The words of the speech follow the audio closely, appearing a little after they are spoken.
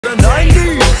the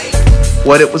 90's.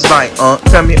 What it was like,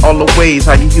 tell me all the ways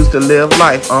how you used to live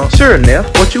life, Sure, Neff,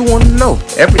 what you wanna know?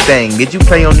 Everything. Did you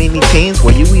play on any teams?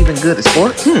 Were you even good at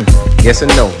sports? Yes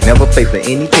and no. Never played for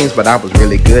any teams, but I was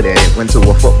really good at it. Went to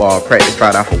a football practice,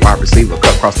 tried out for wide receiver,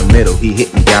 cut across the middle. He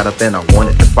hit me, got up, and I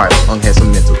wanted to fight. Had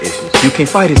some mental issues. You can't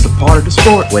fight, it's a part of the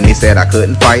sport. When they said I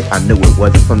couldn't fight, I knew it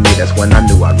wasn't for me. That's when I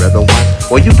knew I'd rather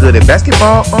watch. Were you good at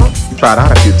basketball, Tried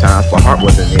out a few times, but heart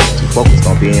wasn't in it. Too focused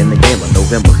on being in the game on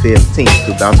November 15th,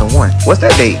 2001. What's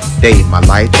that date? Day my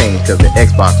life changed cause the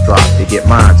Xbox dropped. To get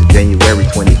mine to January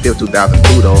 25th,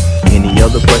 2002 though. Any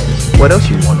other questions? What else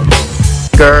you wanna know?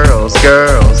 Girls,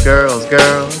 girls, girls,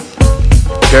 girls.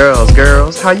 Girls,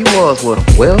 girls, how you was with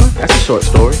them? Well, that's a short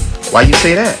story. Why you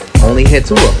say that? Only had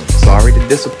 2 of them. Sorry to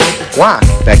disappoint you. Why?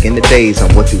 Back in the days,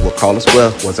 I'm what you would call a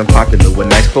swell. Wasn't popular with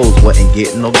nice clothes, wasn't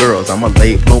getting no girls. I'm a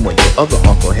late bloomer, your other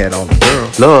uncle had on a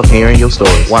girl. Love hearing your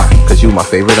stories. Why? Cause you my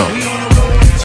favorite uncle.